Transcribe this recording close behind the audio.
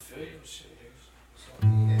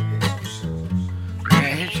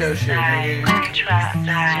Man, hit your shit, nigga. Trap,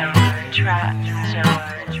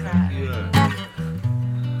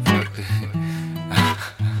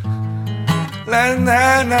 La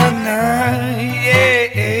na na na, yeah,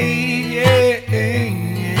 yeah, yeah.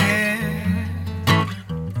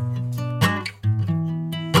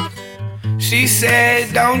 She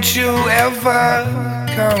said, don't you ever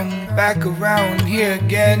come back around here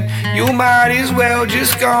again. You might as well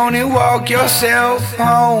just go and walk yourself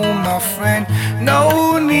home, my friend.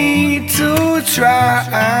 No need to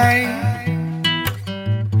try,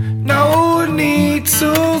 no need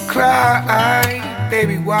to cry.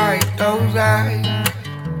 Baby, wipe those eyes.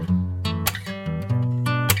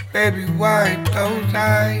 Baby, wipe those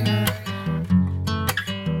eyes.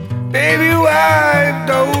 Baby, wipe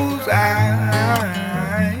those eyes.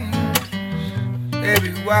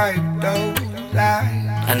 Baby, wipe those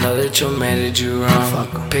eyes. I know that your man did you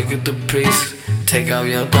wrong. Pick up the piece, take off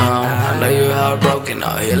your thumb. I know you're heartbroken,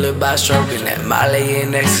 I'll heal it by stroking that Molly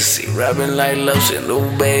in ecstasy, rubbing like lotion, ooh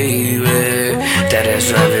baby. That ass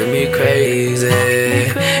driving me crazy.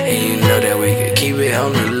 And you know that we can keep it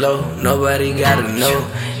on the low, nobody gotta know.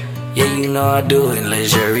 Yeah, you know I do in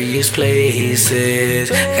luxurious places.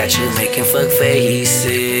 Got you making fuck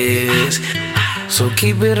faces. So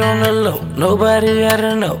keep it on the low, nobody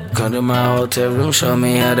gotta know. Come to my hotel room, show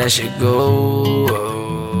me how that shit go.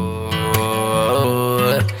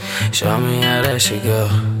 Show me how that shit go.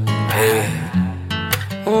 Hey.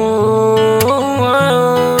 Ooh,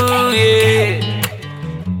 yeah.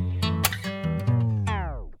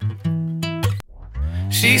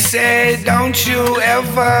 She said, don't you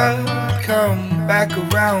ever come back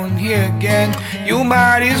around here again. You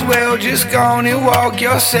might as well just go and walk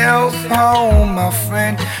yourself home, my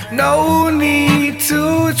friend. No need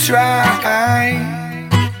to try,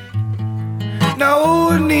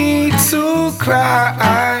 no need to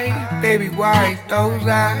cry. Baby, wipe those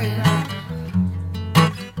eyes.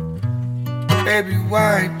 Baby,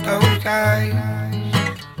 wipe those eyes.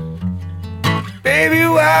 Baby,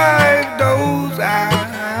 wipe those eyes.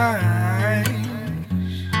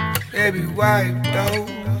 Baby, wipe those